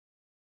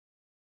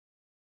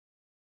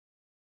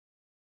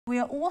We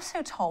are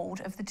also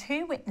told of the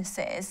two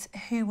witnesses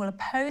who will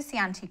oppose the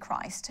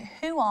Antichrist.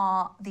 Who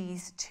are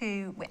these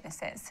two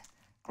witnesses?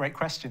 Great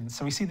question.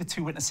 So we see the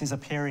two witnesses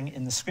appearing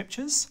in the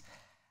scriptures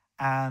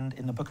and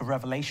in the book of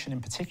Revelation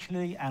in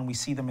particular, and we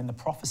see them in the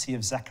prophecy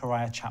of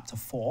Zechariah chapter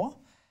 4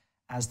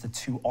 as the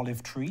two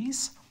olive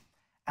trees.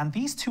 And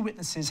these two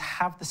witnesses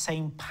have the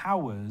same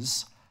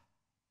powers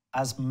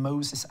as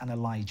Moses and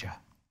Elijah.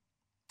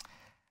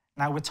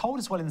 Now, we're told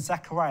as well in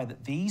Zechariah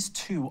that these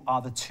two are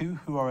the two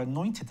who are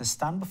anointed to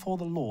stand before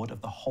the Lord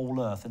of the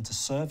whole earth and to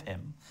serve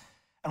him.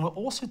 And we're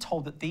also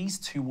told that these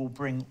two will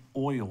bring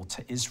oil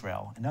to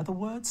Israel. In other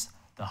words,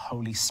 the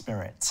Holy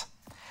Spirit.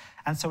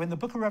 And so in the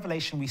book of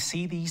Revelation, we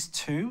see these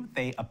two.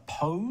 They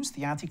oppose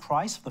the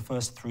Antichrist for the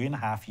first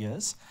 3.5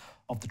 years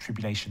of the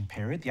tribulation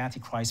period. The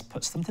Antichrist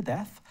puts them to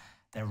death.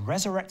 They're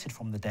resurrected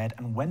from the dead,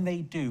 and when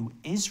they do,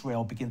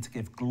 Israel begins to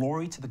give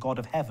glory to the God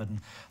of heaven,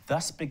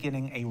 thus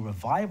beginning a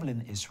revival in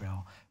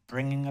Israel,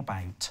 bringing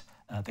about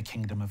the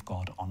kingdom of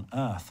God on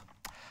earth.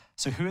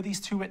 So who are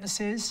these two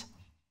witnesses?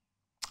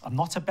 I'm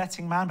not a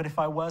betting man, but if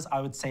I was, I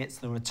would say it's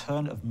the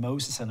return of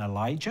Moses and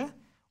Elijah.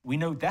 We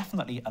know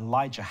definitely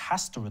Elijah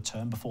has to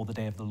return before the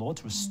day of the Lord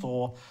to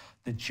restore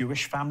the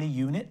Jewish family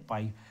unit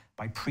by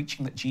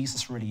preaching that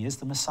Jesus really is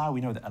the Messiah.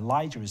 We know that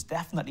Elijah is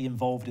definitely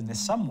involved in this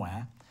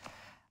somewhere.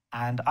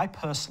 And I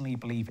personally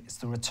believe it's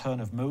the return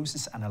of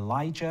Moses and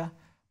Elijah,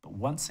 but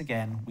once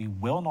again, we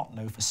will not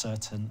know for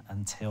certain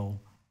until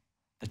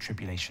the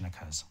tribulation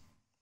occurs.